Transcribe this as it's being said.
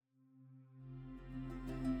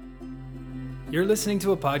You're listening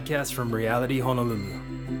to a podcast from Reality Honolulu.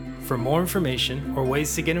 For more information or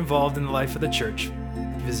ways to get involved in the life of the church,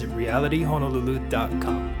 visit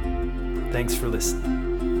realityhonolulu.com. Thanks for listening.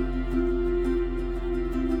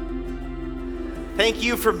 Thank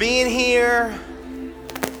you for being here.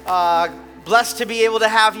 Blessed to be able to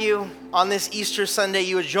have you on this Easter Sunday.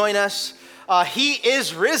 You would join us. He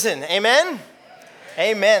is risen. Amen?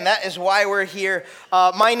 Amen. That is why we're here.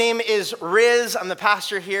 My name is Riz. I'm the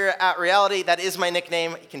pastor here at Reality. That is my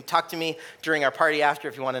nickname. You can talk to me during our party after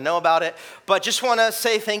if you want to know about it. But just want to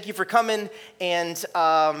say thank you for coming and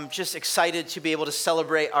just excited to be able to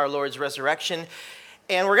celebrate our Lord's resurrection.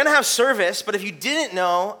 And we're going to have service, but if you didn't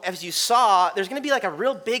know, as you saw, there's going to be like a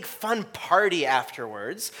real big fun party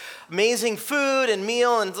afterwards. Amazing food and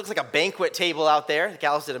meal, and it looks like a banquet table out there. The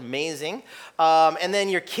gals did amazing. And then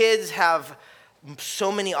your kids have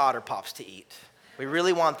so many Otter Pops to eat. We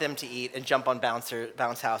really want them to eat and jump on bounce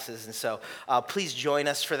houses, and so please join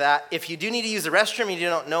us for that. If you do need to use the restroom, you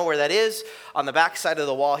don't know where that is, on the back side of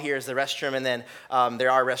the wall here is the restroom, and then there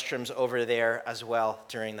are restrooms over there as well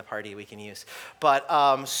during the party we can use. But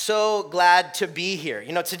so glad to be here.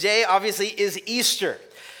 You know, today obviously is Easter,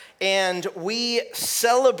 and we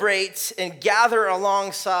celebrate and gather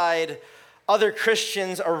alongside other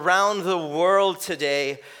Christians around the world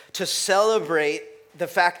today to celebrate the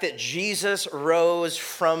fact that Jesus rose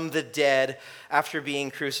from the dead after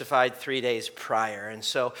being crucified 3 days prior. And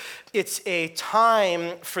so it's a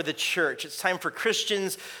time for the church. It's time for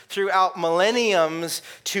Christians throughout millenniums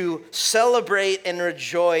to celebrate and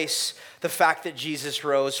rejoice the fact that Jesus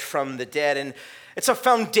rose from the dead. And it's a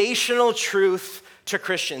foundational truth to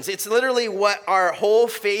Christians. It's literally what our whole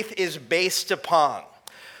faith is based upon.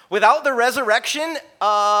 Without the resurrection,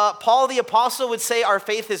 Paul the Apostle would say our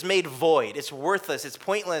faith is made void. It's worthless. It's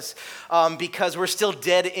pointless because we're still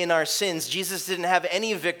dead in our sins. Jesus didn't have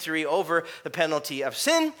any victory over the penalty of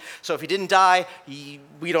sin. So if he didn't die,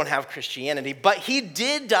 we don't have Christianity. But he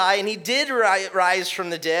did die and he did rise from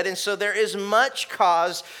the dead. And so there is much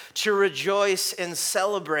cause to rejoice and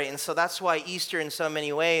celebrate. And so that's why Easter, in so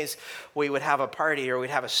many ways, we would have a party or we'd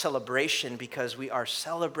have a celebration because we are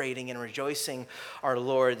celebrating and rejoicing our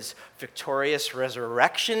Lord's victorious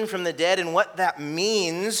resurrection from the dead and what that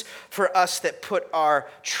means for us that put our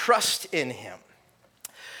trust in him.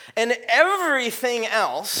 And everything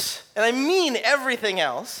else, and I mean everything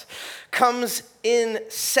else, comes in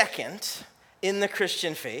second in the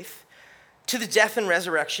Christian faith to the death and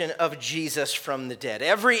resurrection of Jesus from the dead.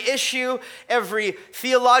 Every issue, every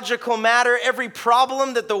theological matter, every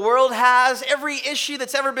problem that the world has, every issue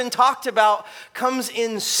that's ever been talked about comes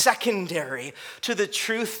in secondary to the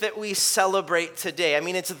truth that we celebrate today. I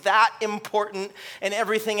mean, it's that important, and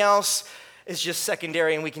everything else is just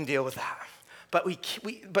secondary, and we can deal with that. But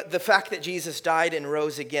the fact that Jesus died and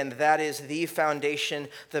rose again, that is the foundation,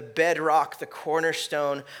 the bedrock, the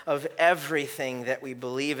cornerstone of everything that we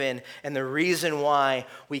believe in. And the reason why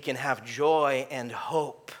we can have joy and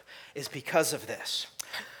hope is because of this.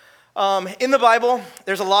 In the Bible,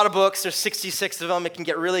 there's a lot of books. There's 66 of them. It can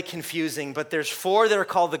get really confusing, but there's 4 that are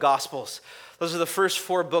called the Gospels. Those are the first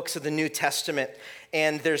 4 books of the New Testament.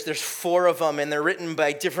 And there's 4 of them, and they're written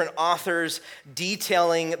by different authors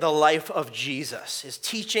detailing the life of Jesus, his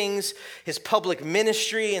teachings, his public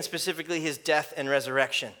ministry, and specifically his death and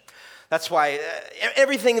resurrection. That's why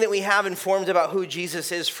everything that we have informed about who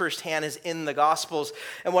Jesus is firsthand is in the Gospels.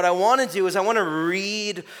 And what I want to do is I want to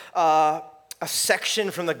read a section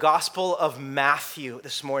from the Gospel of Matthew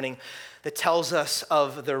this morning that tells us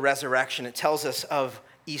of the resurrection. It tells us of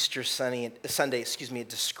Easter Sunday, it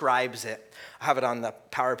describes it. I have it on the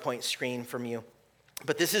PowerPoint screen from you.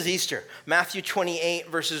 But this is Easter. Matthew 28,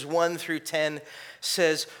 verses 1 through 10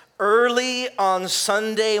 says, "Early on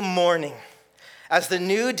Sunday morning, as the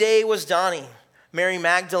new day was dawning, Mary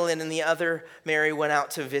Magdalene and the other Mary went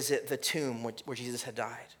out to visit the tomb where Jesus had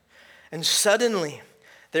died. And suddenly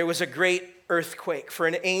there was a great earthquake, for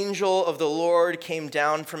an angel of the Lord came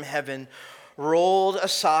down from heaven, rolled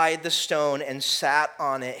aside the stone and sat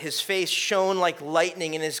on it. His face shone like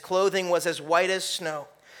lightning, and his clothing was as white as snow.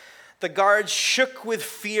 The guards shook with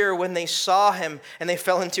fear when they saw him, and they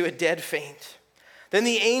fell into a dead faint. Then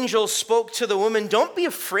the angel spoke to the woman. 'Don't be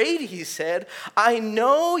afraid,' he said. 'I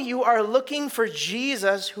know you are looking for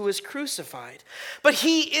Jesus who was crucified. But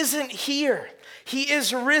he isn't here. He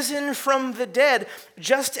is risen from the dead,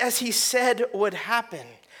 just as he said would happen.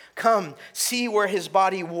 Come, see where his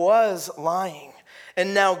body was lying.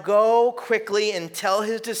 And now go quickly and tell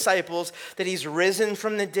his disciples that he's risen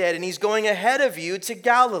from the dead, and he's going ahead of you to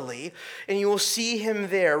Galilee, and you will see him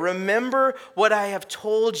there. Remember what I have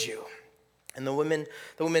told you.' And the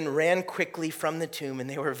women ran quickly from the tomb, and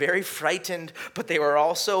they were very frightened, but they were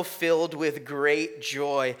also filled with great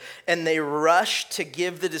joy. And they rushed to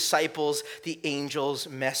give the disciples the angel's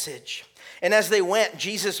message. And as they went,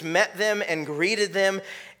 Jesus met them and greeted them,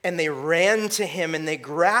 and they ran to him, and they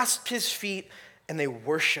grasped his feet, and they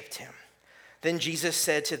worshiped him. Then Jesus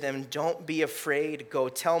said to them, "Don't be afraid. Go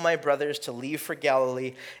tell my brothers to leave for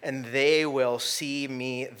Galilee, and they will see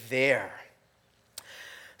me there."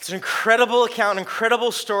 It's an incredible account, an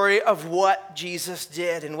incredible story of what Jesus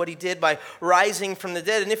did and what he did by rising from the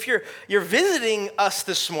dead. And if you're visiting us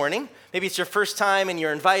this morning, maybe it's your first time and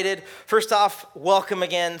you're invited. First off, welcome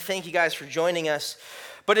again. Thank you guys for joining us.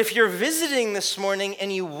 But if you're visiting this morning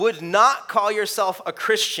and you would not call yourself a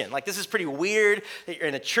Christian, like this is pretty weird that you're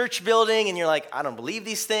in a church building and you're like, I don't believe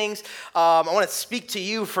these things. I want to speak to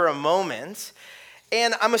you for a moment.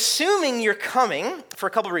 And I'm assuming you're coming for a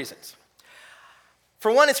couple reasons.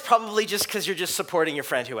 For one, it's probably just because you're just supporting your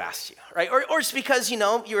friend who asked you, right? Or it's because, you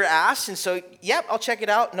were asked, and so, yep, I'll check it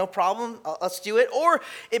out, no problem, let's do it. Or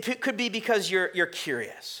it could be because you're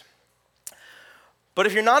curious. But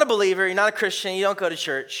if you're not a believer, you're not a Christian, you don't go to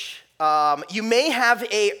church, you may have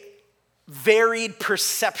a varied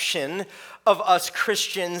perception of us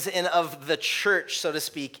Christians and of the church, so to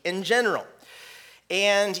speak, in general.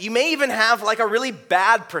 And you may even have like a really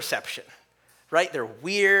bad perception. Right? They're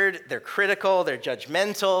weird, they're critical, they're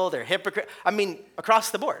judgmental, they're hypocrite. I mean, across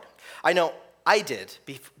the board. I know I did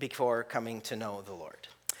before coming to know the Lord.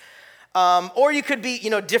 Or you could be,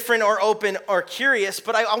 different or open or curious,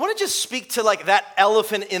 but I want to just speak to like that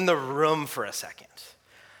elephant in the room for a second.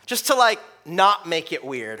 Just to like not make it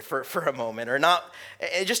weird for a moment or not,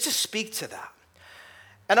 just to speak to that.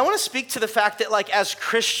 And I want to speak to the fact that like as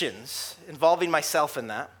Christians, involving myself in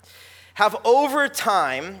that, have over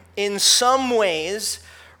time, in some ways,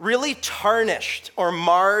 really tarnished or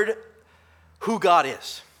marred who God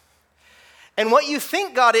is. And what you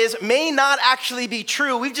think God is may not actually be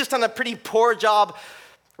true. We've just done a pretty poor job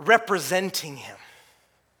representing him.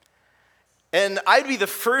 And I'd be the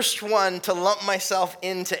first one to lump myself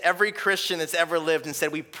into every Christian that's ever lived and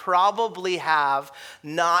said, we probably have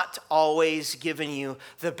not always given you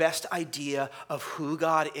the best idea of who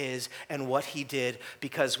God is and what he did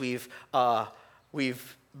because we've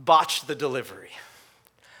botched the delivery.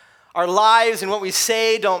 Our lives and what we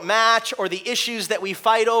say don't match, or the issues that we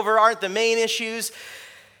fight over aren't the main issues.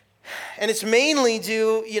 And it's mainly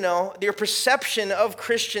due, your perception of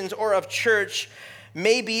Christians or of church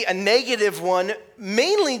may be a negative one,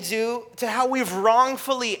 mainly due to how we've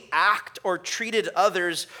wrongfully acted or treated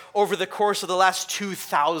others over the course of the last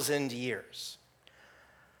 2,000 years.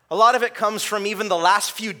 A lot of it comes from even the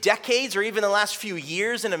last few decades or even the last few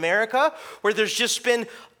years in America, where there's just been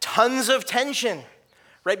tons of tension,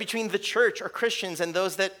 right, between the church or Christians and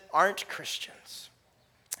those that aren't Christians.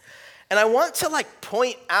 And I want to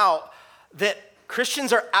point out that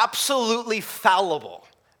Christians are absolutely fallible.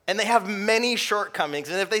 And they have many shortcomings.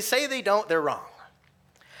 And if they say they don't, they're wrong.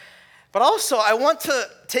 But also, I want to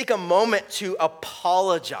take a moment to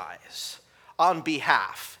apologize on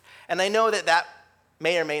behalf. And I know that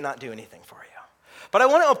may or may not do anything for you. But I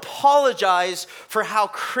want to apologize for how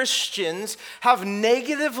Christians have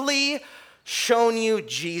negatively shown you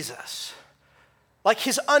Jesus. Like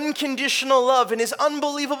his unconditional love and his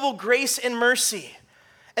unbelievable grace and mercy.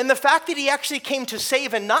 And the fact that he actually came to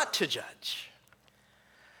save and not to judge.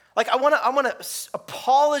 I want to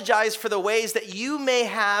apologize for the ways that you may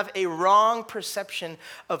have a wrong perception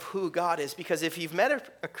of who God is. Because if you've met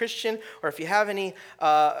a Christian, or if you have any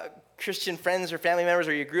Christian friends or family members,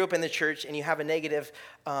 or you grew up in the church and you have a negative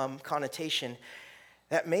connotation,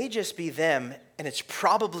 that may just be them, and it's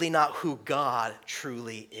probably not who God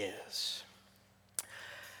truly is.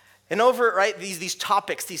 And over, right, these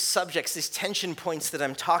topics, these subjects, these tension points that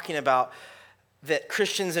I'm talking about, that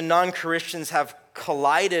Christians and non-Christians have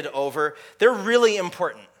collided over, they're really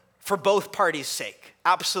important for both parties' sake.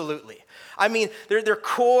 Absolutely. I mean, they're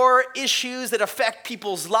core issues that affect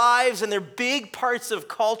people's lives, and they're big parts of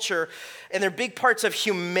culture, and they're big parts of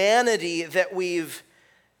humanity that we've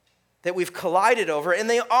collided over, and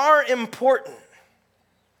they are important.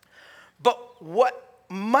 But what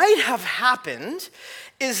might have happened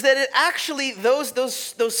is that it actually, those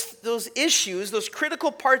issues, those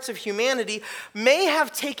critical parts of humanity may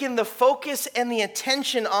have taken the focus and the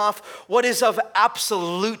attention off what is of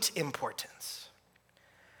absolute importance.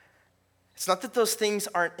 It's not that those things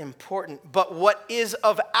aren't important, but what is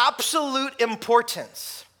of absolute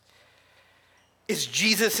importance is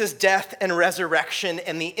Jesus' death and resurrection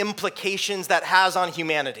and the implications that has on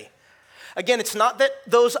humanity. Again, it's not that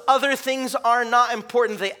those other things are not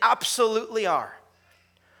important. They absolutely are.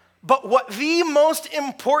 But what the most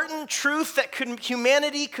important truth that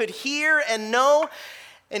humanity could hear and know,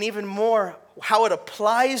 and even more, how it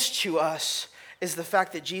applies to us, is the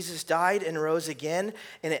fact that Jesus died and rose again,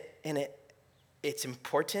 and it's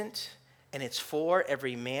important, and it's for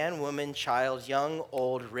every man, woman, child, young,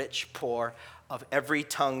 old, rich, poor, of every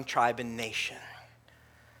tongue, tribe, and nation.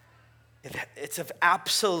 It's of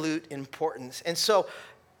absolute importance. And so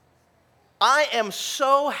I am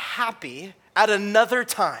so happy at another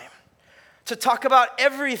time to talk about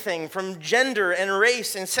everything from gender and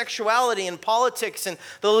race and sexuality and politics, and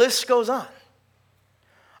the list goes on.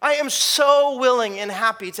 I am so willing and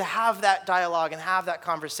happy to have that dialogue and have that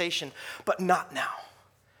conversation, but not now.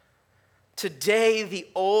 Today, the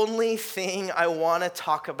only thing I want to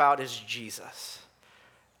talk about is Jesus.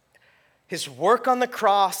 His work on the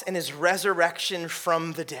cross and his resurrection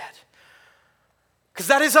from the dead. Because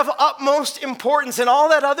that is of utmost importance, and all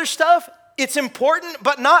that other stuff, it's important,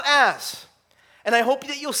 but not as. And I hope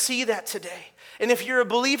that you'll see that today. And if you're a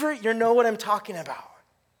believer, you know what I'm talking about.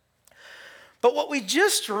 But what we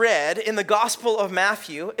just read in the Gospel of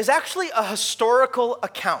Matthew is actually a historical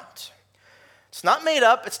account. It's not made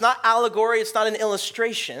up, it's not allegory, it's not an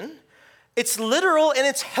illustration. It's literal and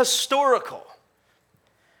it's historical.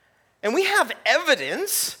 And we have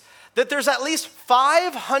evidence that there's at least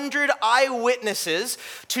 500 eyewitnesses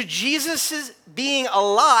to Jesus' being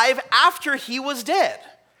alive after he was dead.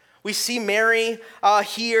 We see Mary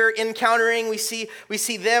here encountering, we see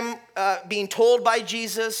them being told by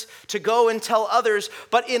Jesus to go and tell others.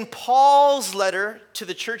 But in Paul's letter to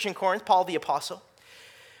the church in Corinth, Paul the apostle,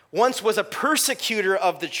 once was a persecutor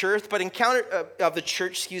of the church,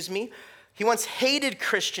 he once hated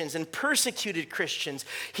Christians and persecuted Christians.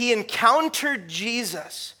 He encountered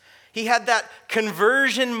Jesus. He had that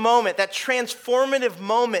conversion moment, that transformative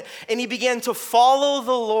moment, and he began to follow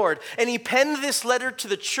the Lord. And he penned this letter to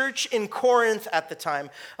the church in Corinth at the time,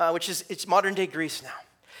 it's modern day Greece now.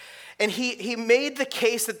 And he made the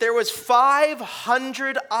case that there was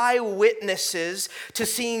 500 eyewitnesses to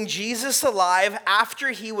seeing Jesus alive after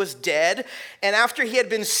he was dead and after he had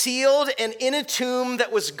been sealed and in a tomb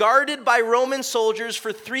that was guarded by Roman soldiers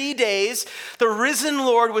for 3 days. The risen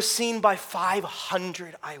Lord was seen by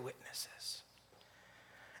 500 eyewitnesses.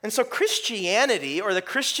 And so Christianity, or the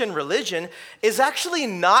Christian religion, is actually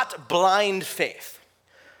not blind faith.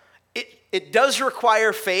 It does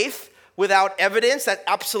require faith. Without evidence, that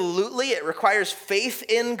absolutely, it requires faith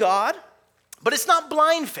in God. But it's not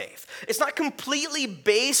blind faith. It's not completely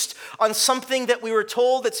based on something that we were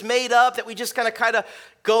told that's made up, that we just kind of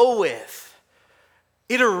go with.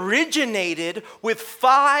 It originated with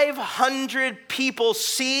 500 people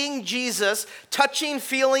seeing Jesus, touching,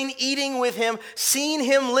 feeling, eating with him, seeing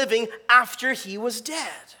him living after he was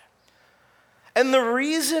dead. And the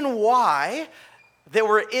reason why that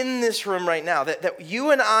we're in this room right now, that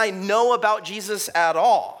you and I know about Jesus at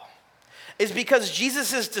all, is because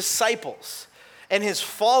Jesus' disciples and his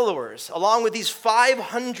followers, along with these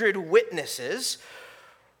 500 witnesses,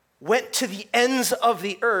 went to the ends of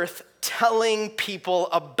the earth telling people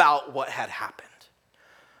about what had happened.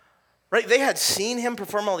 Right? They had seen him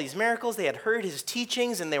perform all these miracles, they had heard his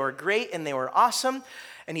teachings, and they were great and they were awesome.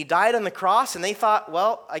 And he died on the cross, and they thought,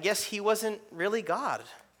 well, I guess he wasn't really God.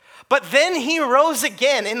 But then he rose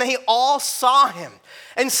again, and they all saw him.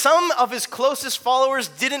 And some of his closest followers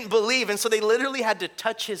didn't believe, and so they literally had to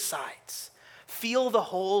touch his sides, feel the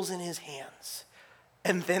holes in his hands,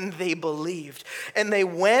 and then they believed. And they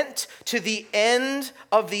went to the end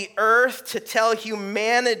of the earth to tell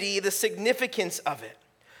humanity the significance of it.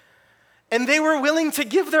 And they were willing to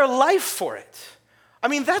give their life for it. I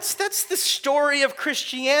mean, that's the story of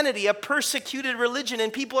Christianity, a persecuted religion,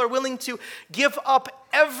 and people are willing to give up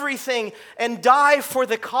everything and die for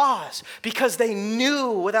the cause because they knew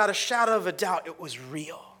without a shadow of a doubt it was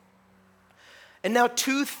real. And now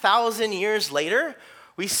 2,000 years later,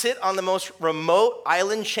 we sit on the most remote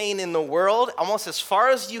island chain in the world, almost as far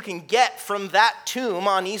as you can get from that tomb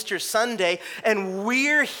on Easter Sunday, and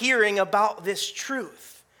we're hearing about this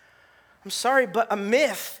truth. I'm sorry, but a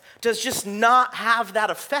myth does just not have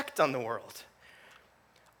that effect on the world.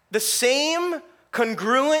 The same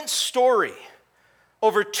congruent story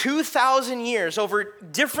over 2,000 years, over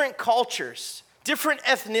different cultures, different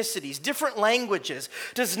ethnicities, different languages,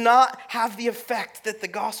 does not have the effect that the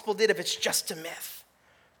gospel did if it's just a myth.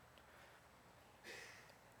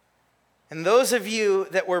 And those of you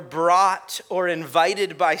that were brought or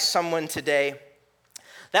invited by someone today,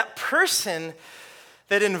 that person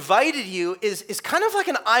that invited you is kind of like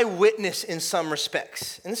an eyewitness in some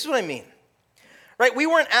respects. And this is what I mean. Right? We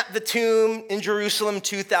weren't at the tomb in Jerusalem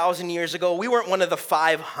 2,000 years ago. We weren't one of the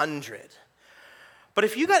 500. But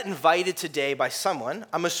if you got invited today by someone,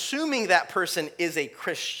 I'm assuming that person is a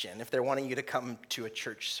Christian if they're wanting you to come to a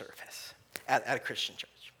church service at a Christian church.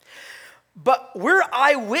 But we're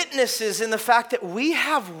eyewitnesses in the fact that we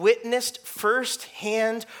have witnessed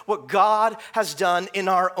firsthand what God has done in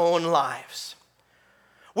our own lives.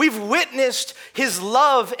 We've witnessed his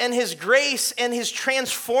love and his grace and his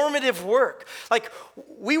transformative work. Like,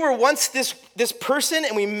 we were once this person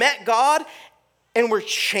and we met God and we're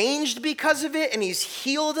changed because of it, and he's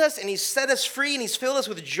healed us and he's set us free and he's filled us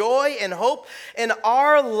with joy and hope, and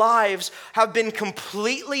our lives have been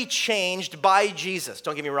completely changed by Jesus.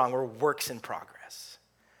 Don't get me wrong, we're works in progress.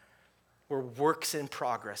 We're works in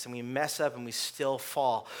progress, and we mess up and we still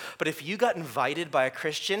fall. But if you got invited by a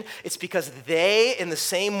Christian, it's because they, in the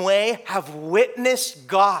same way, have witnessed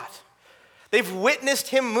God. They've witnessed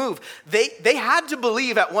him move. They had to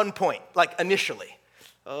believe at one point, like initially,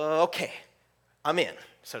 okay, I'm in,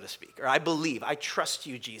 so to speak, or I believe, I trust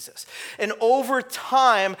you, Jesus. And over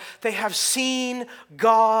time, they have seen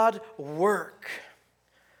God work.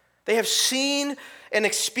 They have seen and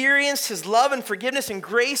experienced his love and forgiveness and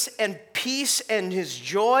grace and peace and his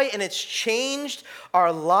joy, and it's changed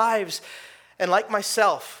our lives. And like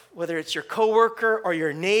myself, whether it's your coworker or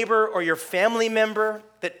your neighbor or your family member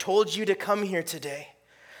that told you to come here today,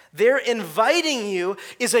 they're inviting you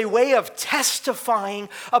is a way of testifying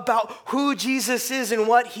about who Jesus is and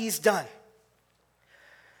what he's done.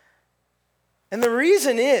 And the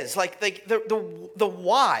reason is, the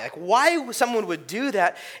why someone would do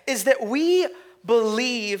that is that we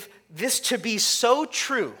believe this to be so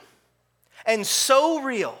true and so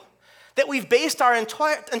real that we've based our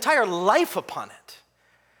entire life upon it.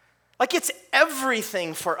 Like, it's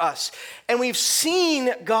everything for us. And we've seen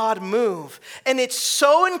God move. And it's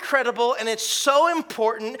so incredible and it's so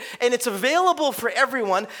important and it's available for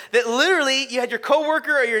everyone that literally you had your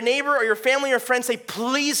coworker or your neighbor or your family or friend say,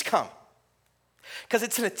 please come. Because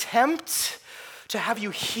it's an attempt to have you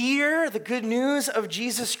hear the good news of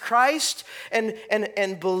Jesus Christ and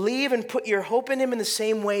believe and put your hope in him in the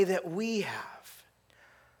same way that we have.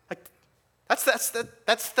 Like, that's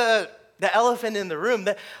the elephant in the room.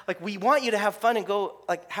 That, like, we want you to have fun and go,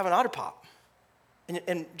 like, have an otter pop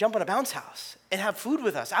and jump on a bounce house and have food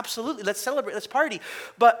with us. Absolutely, let's celebrate, let's party.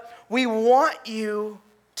 But we want you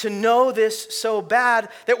to know this so bad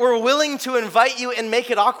that we're willing to invite you and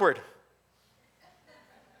make it awkward.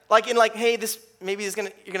 Hey,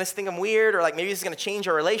 you're gonna think I'm weird, or like maybe this is gonna change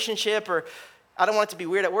our relationship, or I don't want it to be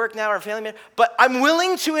weird at work now or family member, but I'm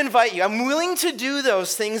willing to invite you. I'm willing to do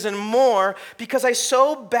those things and more because I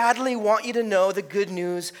so badly want you to know the good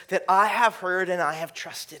news that I have heard and I have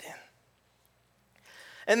trusted in.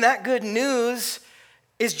 And that good news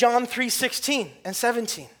is John 3:16 and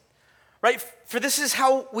 17, right? For this is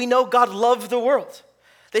how we know God loved the world,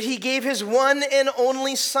 that he gave his one and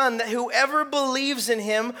only Son, that whoever believes in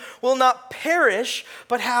him will not perish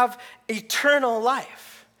but have eternal life.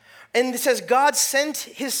 And it says, God sent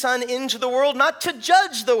his Son into the world not to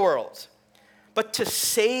judge the world, but to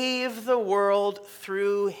save the world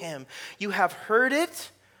through him. You have heard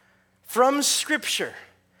it from Scripture.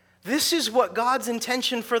 This is what God's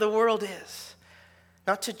intention for the world is.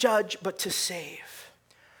 Not to judge, but to save.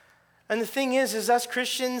 And the thing is us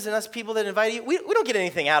Christians and us people that invite you, we don't get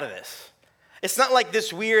anything out of this. It's not like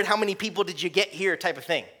this weird, how many people did you get here type of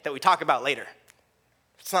thing that we talk about later.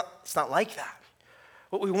 It's not like that.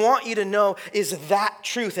 What we want you to know is that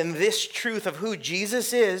truth, and this truth of who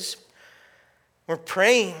Jesus is. We're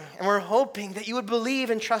praying and we're hoping that you would believe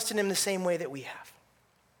and trust in him the same way that we have.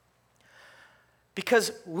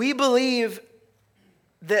 Because we believe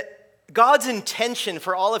that God's intention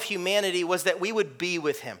for all of humanity was that we would be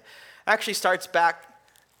with him. It actually starts back,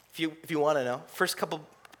 if you want to know, first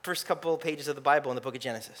couple pages of the Bible in the book of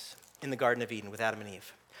Genesis, in the Garden of Eden with Adam and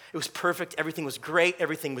Eve. It was perfect, everything was great,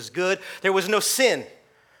 everything was good. There was no sin.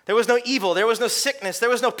 There was no evil, there was no sickness, there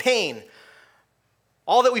was no pain.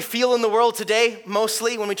 All that we feel in the world today,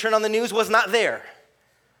 mostly when we turn on the news, was not there.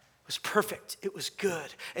 It was perfect, it was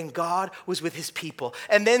good, and God was with his people.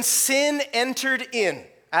 And then sin entered in.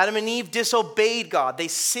 Adam and Eve disobeyed God. They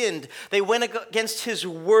sinned. They went against his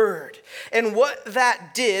word. And what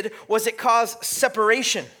that did was it caused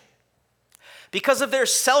separation. Because of their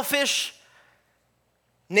selfish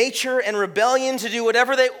nature and rebellion to do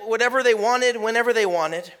whatever they wanted, whenever they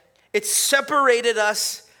wanted, it separated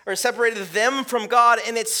us, or separated them from God,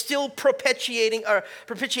 and it's still perpetuating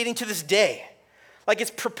to this day. Like,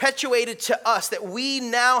 it's perpetuated to us that we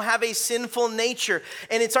now have a sinful nature,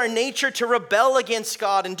 and it's our nature to rebel against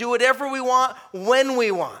God and do whatever we want when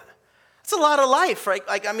we want. It's a lot of life, right?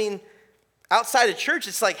 outside of church,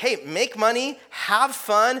 it's like, hey, make money, have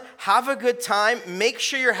fun, have a good time, make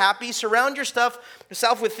sure you're happy, surround yourself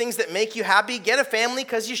with things that make you happy, get a family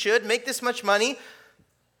because you should, make this much money.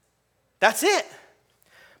 That's it.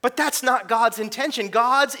 But that's not God's intention.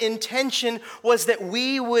 God's intention was that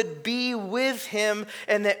we would be with him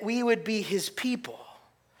and that we would be his people.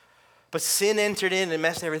 But sin entered in and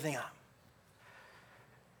messed everything up.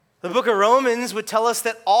 The book of Romans would tell us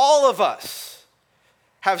that all of us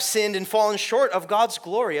have sinned and fallen short of God's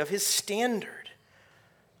glory, of his standard.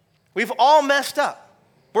 We've all messed up.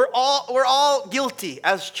 We're all guilty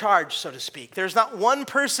as charged, so to speak. There's not one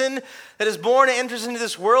person that is born and enters into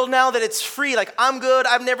this world now that it's free. Like, I'm good,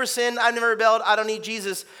 I've never sinned, I've never rebelled, I don't need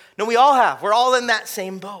Jesus. No, we all have. We're all in that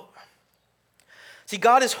same boat. See,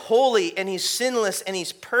 God is holy and he's sinless and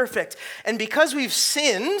he's perfect. And because we've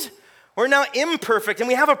sinned, we're now imperfect and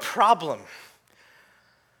we have a problem.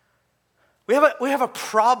 We have a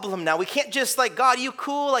problem now. We can't just like, God, you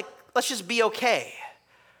cool? Like, let's just be okay.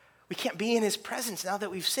 We can't be in his presence now that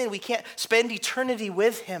we've sinned. We can't spend eternity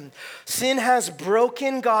with him. Sin has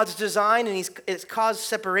broken God's design and it's caused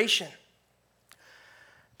separation.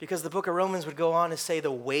 Because the book of Romans would go on to say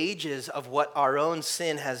the wages of what our own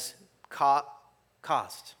sin has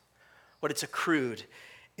caused, what it's accrued,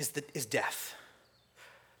 is death.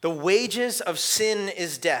 The wages of sin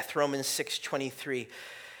is death, Romans 6:23.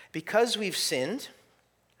 Because we've sinned,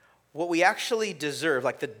 what we actually deserve,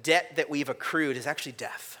 like the debt that we've accrued, is actually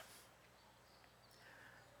death.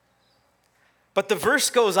 But the verse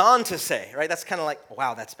goes on to say, right, that's kind of like,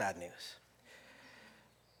 wow, that's bad news.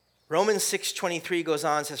 Romans 6:23 goes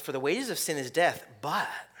on and says, for the wages of sin is death, but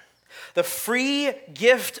the free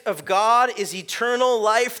gift of God is eternal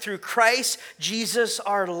life through Christ Jesus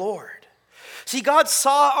our Lord. See, God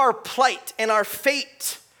saw our plight and our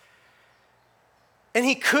fate, and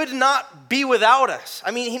he could not be without us.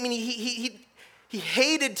 He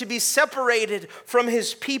hated to be separated from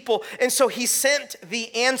his people, and so he sent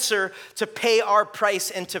the answer to pay our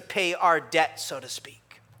price and to pay our debt, so to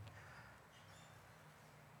speak.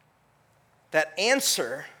 That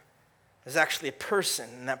answer is actually a person,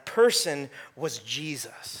 and that person was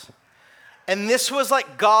Jesus. And this was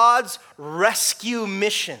like God's rescue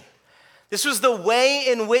mission. This was the way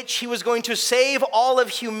in which he was going to save all of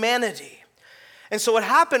humanity. And so what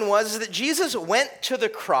happened was that Jesus went to the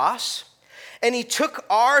cross, and he took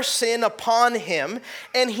our sin upon him,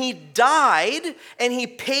 and he died, and he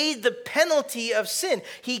paid the penalty of sin.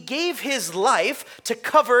 He gave his life to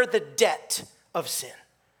cover the debt of sin.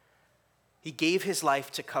 He gave his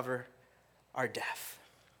life to cover our death.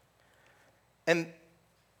 And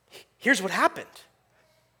here's what happened.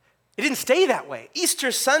 It didn't stay that way.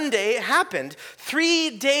 Easter Sunday happened.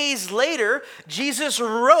 3 days later, Jesus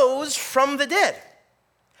rose from the dead.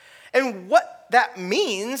 And what that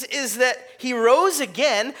means is that he rose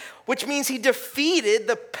again, which means he defeated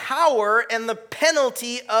the power and the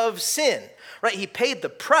penalty of sin. Right? He paid the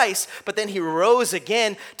price, but then he rose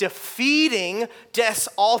again, defeating death's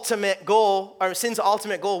ultimate goal, or sin's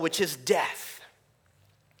ultimate goal, which is death.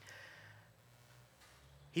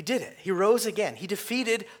 He did it. He rose again. He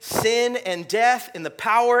defeated sin and death and the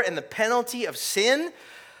power and the penalty of sin.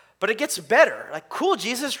 But it gets better. Like, cool,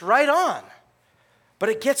 Jesus, right on. But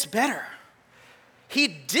it gets better. He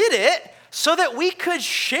did it so that we could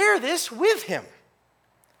share this with him.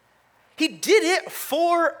 He did it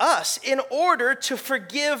for us in order to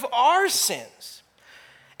forgive our sins.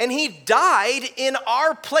 And he died in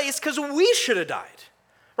our place because we should have died.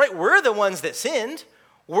 Right? We're the ones that sinned.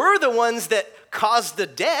 We're the ones that caused the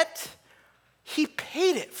debt. He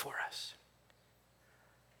paid it for us.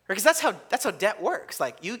 Because that's how debt works.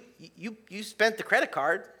 Like you spent the credit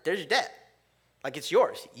card, there's your debt. Like it's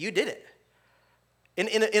yours. You did it.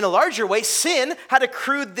 In a larger way, sin had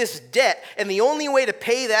accrued this debt, and the only way to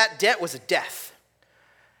pay that debt was a death.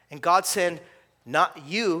 And God said, not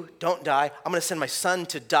you, don't die. I'm going to send my son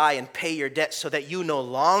to die and pay your debt so that you no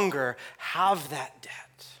longer have that debt.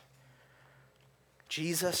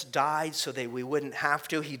 Jesus died so that we wouldn't have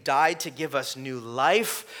to. He died to give us new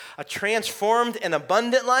life, a transformed and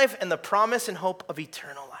abundant life, and the promise and hope of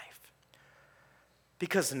eternal life.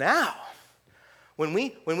 Because now, when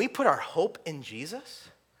we put our hope in Jesus,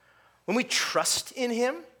 when we trust in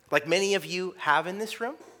him, like many of you have in this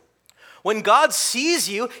room, when God sees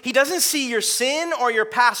you, he doesn't see your sin or your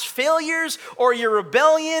past failures or your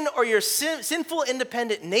rebellion or your sinful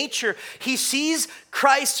independent nature. He sees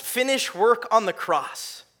Christ's finished work on the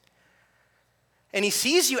cross. And he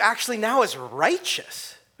sees you actually now as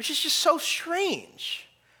righteous, which is just so strange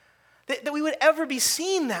that we would ever be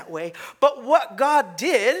seen that way. But what God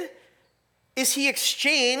did is he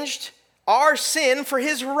exchanged our sin for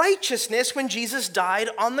his righteousness when Jesus died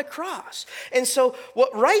on the cross. And so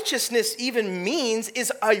what righteousness even means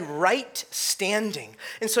is a right standing.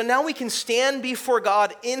 And so now we can stand before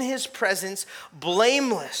God in his presence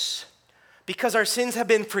blameless because our sins have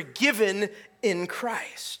been forgiven in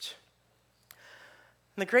Christ.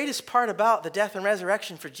 And the greatest part about the death and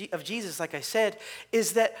resurrection of Jesus, like I said,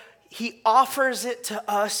 is that he offers it to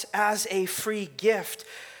us as a free gift.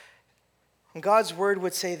 And God's word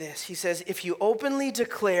would say this. He says, if you openly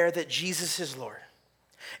declare that Jesus is Lord,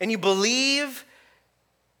 and you believe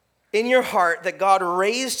in your heart that God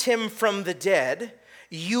raised him from the dead,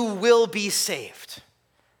 you will be saved.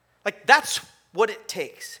 Like, that's what it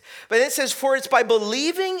takes. But it says, for it's by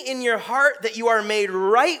believing in your heart that you are made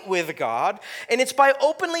right with God, and it's by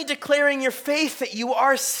openly declaring your faith that you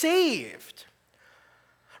are saved.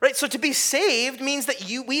 Right? So to be saved means that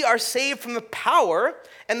we are saved from the power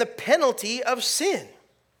and the penalty of sin.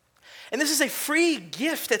 And this is a free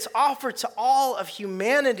gift that's offered to all of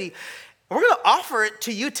humanity. We're going to offer it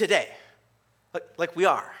to you today, like we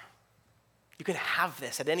are. You can have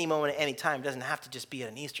this at any moment, at any time. It doesn't have to just be at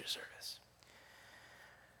an Easter service.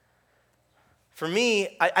 For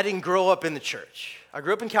me, I didn't grow up in the church. I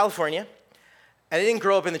grew up in California, and I didn't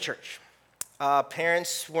grow up in the church.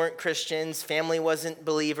 Parents weren't Christians, family wasn't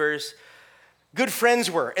believers. Good friends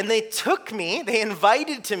were, and they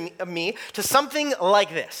invited me to something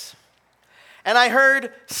like this. And I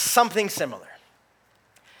heard something similar.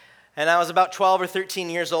 And I was about 12 or 13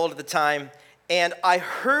 years old at the time, and I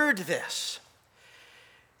heard this.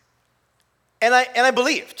 And I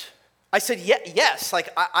believed. I said, yes, like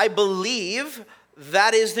I believe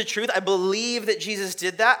that is the truth. I believe that Jesus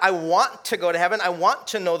did that. I want to go to heaven. I want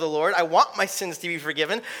to know the Lord. I want my sins to be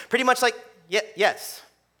forgiven. Pretty much like, yes,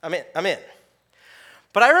 I'm in.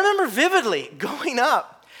 But I remember vividly going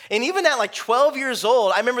up, and even at like 12 years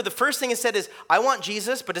old, I remember the first thing it said is, I want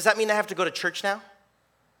Jesus, but does that mean I have to go to church now?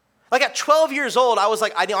 Like at 12 years old, I was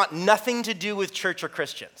like, I want nothing to do with church or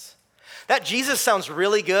Christians. That Jesus sounds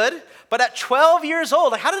really good, but at 12 years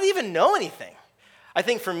old, like how did he even know anything? I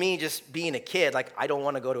think for me, just being a kid, like I don't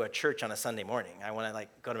want to go to a church on a Sunday morning. I want to like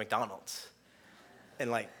go to McDonald's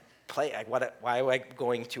and like play. Why am I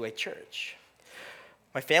going to a church?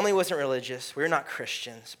 My family wasn't religious. We were not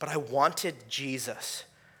Christians, but I wanted Jesus.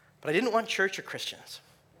 But I didn't want church or Christians.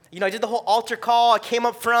 I did the whole altar call. I came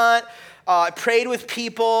up front. I prayed with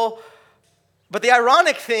people. But the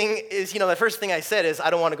ironic thing is, the first thing I said is, I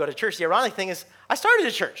don't want to go to church. The ironic thing is, I started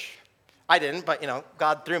a church. I didn't, but,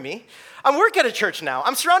 God through me. I work at a church now.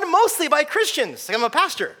 I'm surrounded mostly by Christians. Like I'm a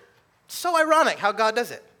pastor. It's so ironic how God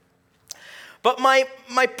does it. But my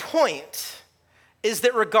point is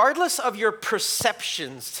that regardless of your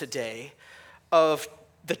perceptions today of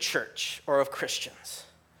the church or of Christians,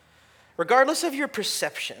 regardless of your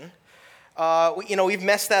perception, we've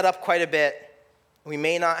messed that up quite a bit. We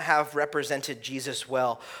may not have represented Jesus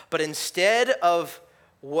well, but instead of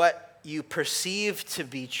what you perceive to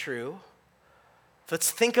be true,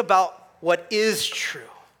 let's think about what is true.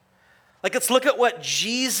 Like, let's look at what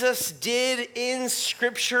Jesus did in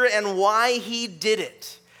Scripture and why he did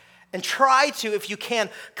it. And try to, if you can,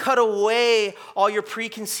 cut away all your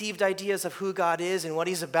preconceived ideas of who God is and what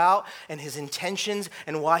he's about and his intentions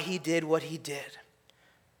and why he did what he did.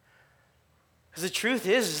 Because the truth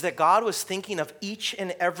is that God was thinking of each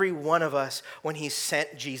and every one of us when he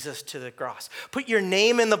sent Jesus to the cross. Put your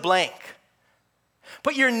name in the blank.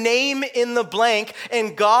 Put your name in the blank,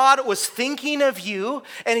 and God was thinking of you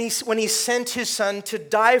and when he sent his son to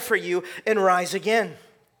die for you and rise again.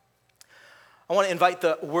 I want to invite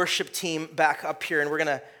the worship team back up here, and we're going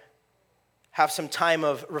to have some time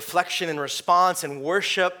of reflection and response and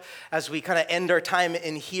worship as we kind of end our time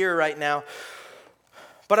in here right now.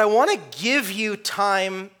 But I want to give you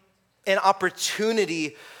time and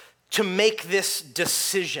opportunity to make this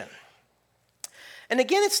decision. And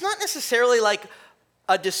again, it's not necessarily like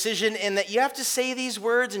a decision in that you have to say these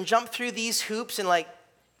words and jump through these hoops and like,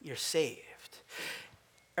 you're saved.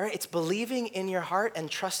 All right, it's believing in your heart and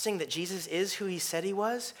trusting that Jesus is who he said he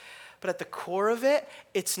was. But at the core of it,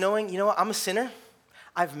 it's knowing, you know what, I'm a sinner.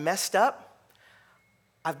 I've messed up.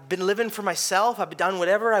 I've been living for myself. I've done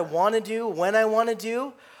whatever I want to do, when I want to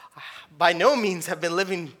do. By no means have been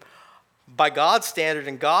living by God's standard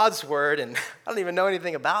and God's word, and I don't even know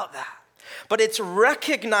anything about that. But it's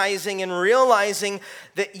recognizing and realizing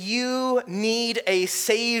that you need a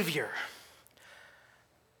Savior.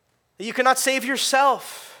 That you cannot save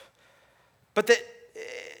yourself, but that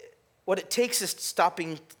what it takes is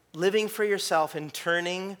stopping living for yourself and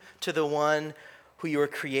turning to the one who you were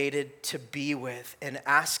created to be with and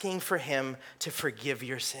asking for him to forgive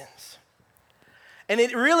your sins. And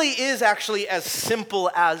it really is actually as simple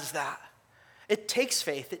as that. It takes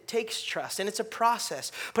faith, it takes trust, and it's a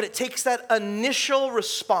process, but it takes that initial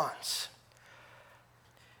response.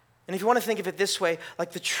 And if you want to think of it this way,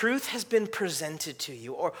 like the truth has been presented to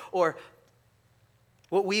you, or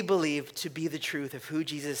what we believe to be the truth of who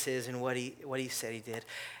Jesus is and what he said he did.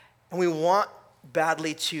 And we want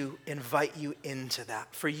badly to invite you into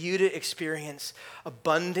that, for you to experience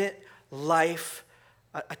abundant life,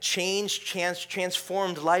 a changed,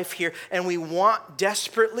 transformed life here. And we want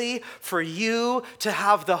desperately for you to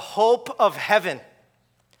have the hope of heaven.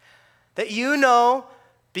 That you know,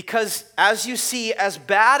 because as you see, as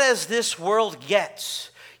bad as this world gets,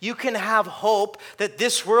 you can have hope that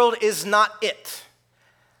this world is not it.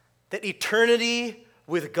 That eternity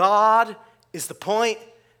with God is the point.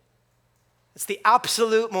 It's the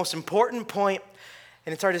absolute most important point.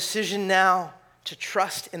 And it's our decision now to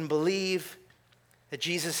trust and believe that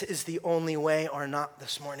Jesus is the only way or not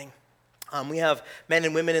this morning. We have men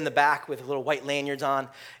and women in the back with little white lanyards on.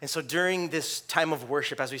 And so during this time of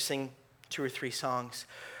worship, as we sing 2 or 3 songs,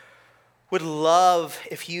 would love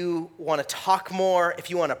if you want to talk more, if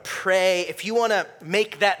you want to pray, if you want to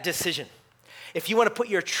make that decision. If you want to put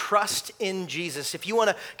your trust in Jesus, if you want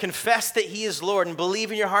to confess that he is Lord and believe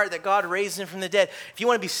in your heart that God raised him from the dead, if you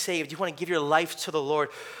want to be saved, you want to give your life to the Lord,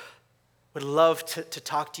 would love to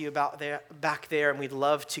talk to you about back there, and we'd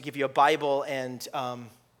love to give you a Bible and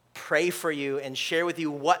pray for you and share with you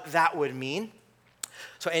what that would mean.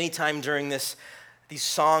 So anytime during these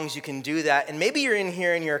songs, you can do that. And maybe you're in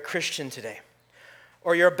here and you're a Christian today.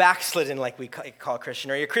 Or you're a backslidden, like we call Christian,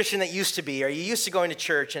 or you're a Christian that used to be, or you used to going to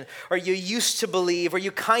church, or you used to believe, or you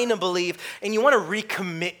kind of believe, and you want to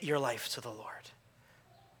recommit your life to the Lord.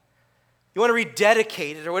 You want to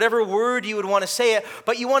rededicate it, or whatever word you would want to say it,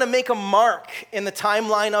 but you want to make a mark in the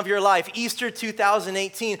timeline of your life. Easter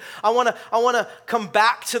 2018, I want to come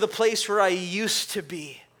back to the place where I used to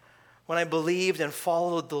be when I believed and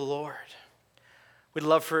followed the Lord. We'd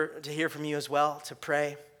love to hear from you as well, to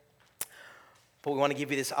pray. But we want to give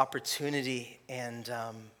you this opportunity and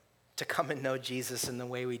to come and know Jesus in the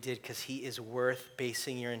way we did, because he is worth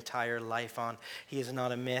basing your entire life on. He is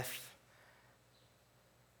not a myth.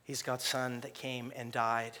 He's God's son that came and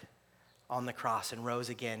died on the cross and rose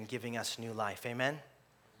again, giving us new life. Amen?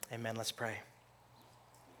 Amen. Let's pray.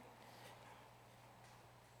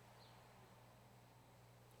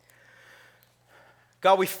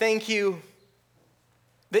 God, we thank you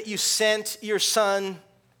that you sent your son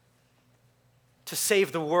to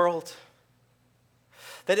save the world.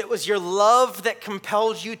 That it was your love that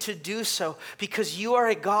compelled you to do so, because you are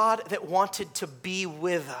a God that wanted to be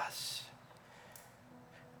with us.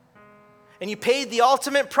 And you paid the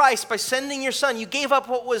ultimate price by sending your son. You gave up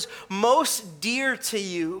what was most dear to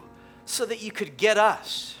you so that you could get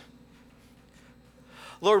us.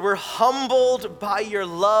 Lord, we're humbled by your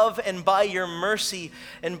love and by your mercy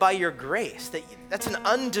and by your grace. That's an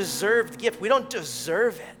undeserved gift. We don't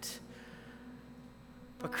deserve it.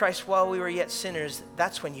 But Christ, while we were yet sinners,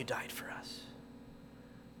 that's when you died for us.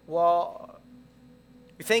 Well,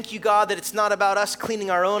 we thank you, God, that it's not about us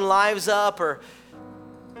cleaning our own lives up or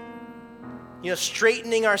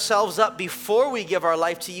straightening ourselves up before we give our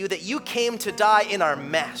life to you, that you came to die in our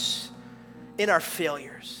mess, in our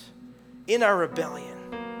failures, in our rebellion.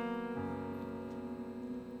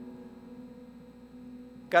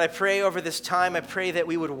 God, I pray over this time, I pray that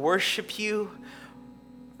we would worship you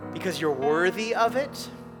because you're worthy of it.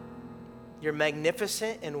 You're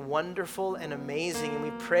magnificent and wonderful and amazing. And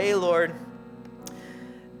we pray, Lord,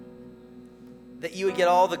 that you would get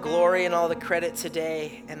all the glory and all the credit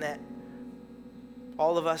today, and that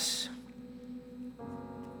all of us,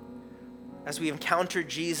 as we encounter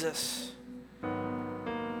Jesus,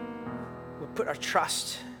 would put our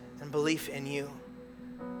trust and belief in you.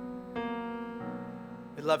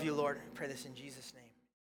 We love you, Lord. I pray this in Jesus' name.